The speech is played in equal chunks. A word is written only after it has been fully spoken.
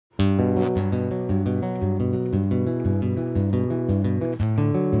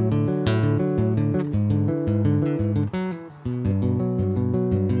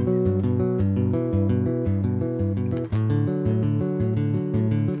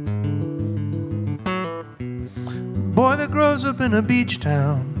boy that grows up in a beach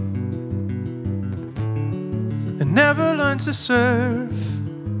town and never learns to surf.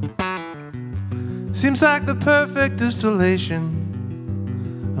 Seems like the perfect distillation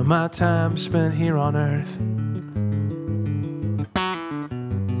of my time spent here on earth.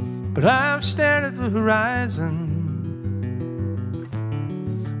 But I've stared at the horizon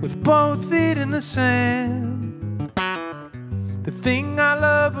with both feet in the sand. The thing I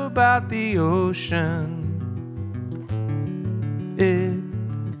love about the ocean, it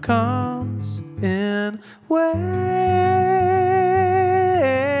comes in waves.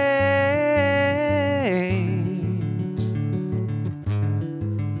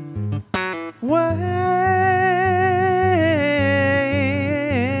 Waves.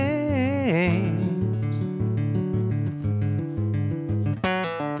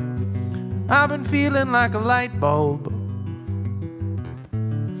 I've been feeling like a light bulb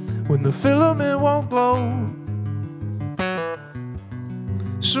when the filament won't glow,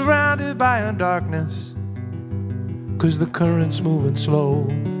 surrounded by a darkness 'cause the current's moving slow.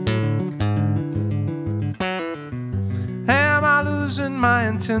 Am I losing my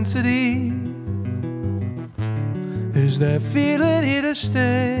intensity? Is that feeling here to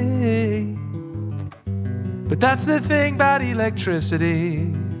stay? But that's the thing about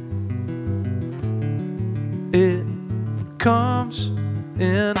electricity, it comes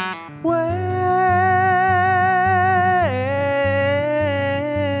in waves.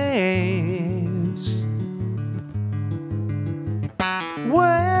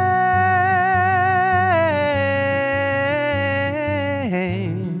 Waves.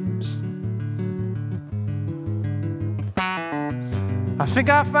 I think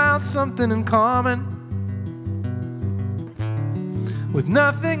I found something in common with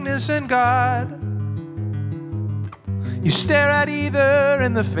nothingness and God. You stare at either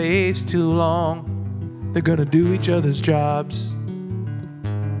in the face too long, they're gonna do each other's jobs.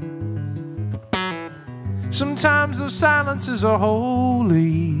 Sometimes those silences are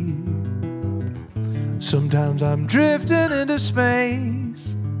holy. Sometimes I'm drifting into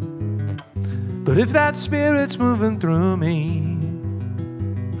space. But if that spirit's moving through me,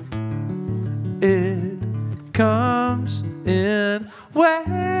 it comes in waves.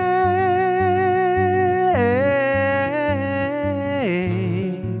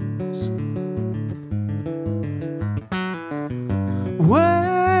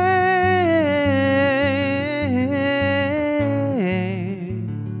 Waves.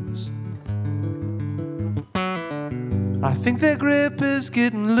 I think their grip is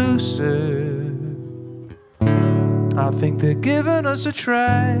getting looser. I think they're giving us a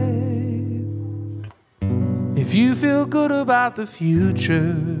try. If you feel good about the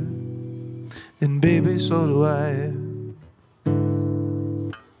future, then baby, so do I.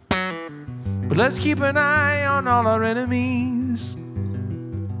 But let's keep an eye on all our enemies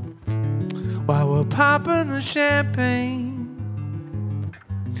while we're popping the champagne.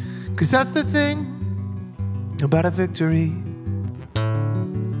 'Cause that's the thing about a victory,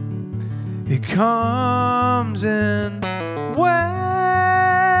 it comes in